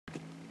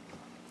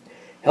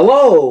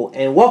Hello,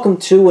 and welcome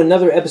to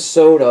another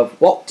episode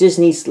of Walt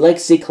Disney's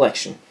Legacy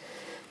Collection.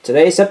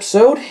 Today's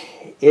episode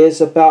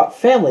is about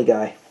Family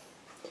Guy,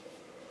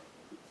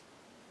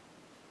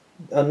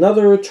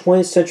 another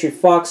 20th Century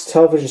Fox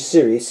television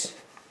series,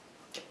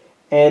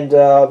 and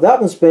that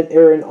one's been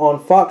airing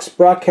on Fox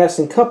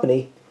Broadcasting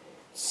Company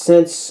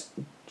since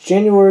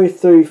January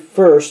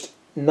 31st,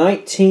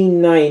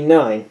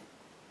 1999.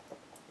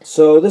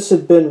 So this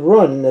had been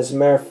running, as a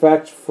matter of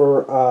fact,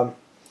 for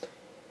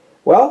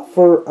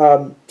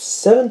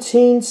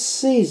 17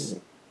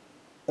 seasons.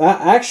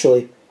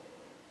 Actually,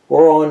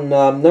 we're on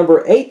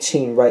number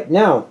 18 right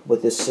now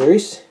with this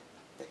series.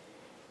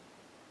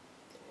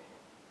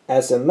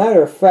 As a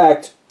matter of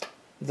fact,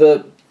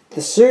 the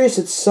series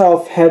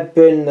itself had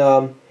been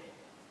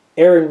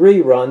airing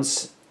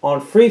reruns on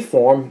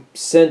Freeform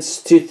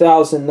since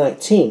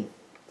 2019.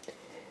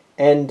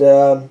 And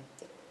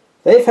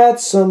they've had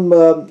some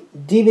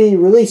DVD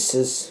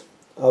releases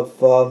of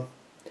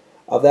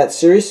that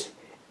series.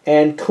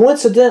 And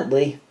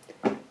coincidentally,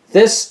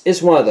 this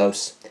is one of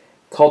those,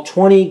 called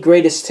 20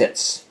 Greatest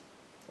Hits.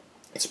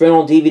 It's been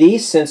on DVD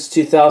since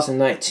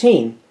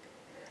 2019,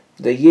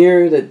 the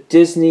year that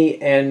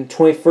Disney and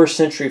 21st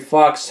Century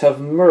Fox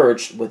have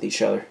merged with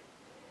each other.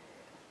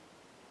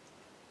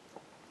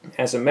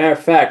 As a matter of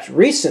fact,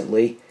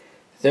 recently,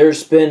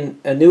 there's been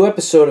a new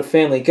episode of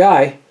Family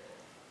Guy,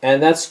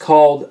 and that's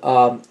called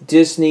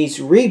Disney's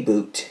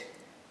Reboot.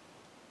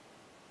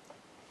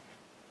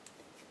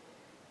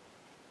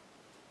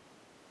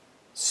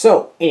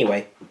 So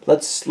anyway,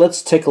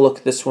 let's take a look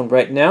at this one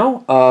right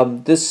now.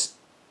 This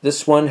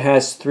one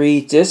has 3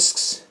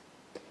 discs,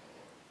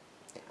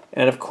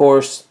 and of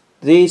course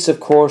these are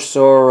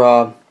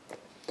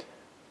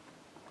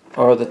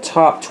the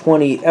top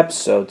 20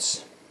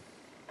 episodes,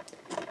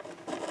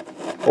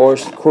 or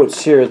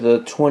quotes here,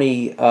 the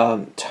 20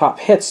 top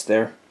hits.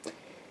 There,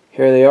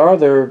 here they are.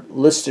 They're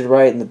listed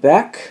right in the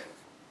back.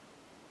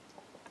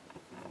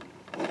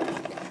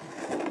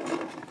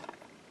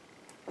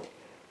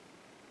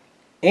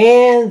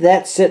 And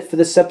that's it for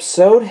this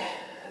episode.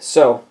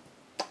 So,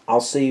 I'll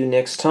see you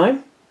next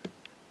time.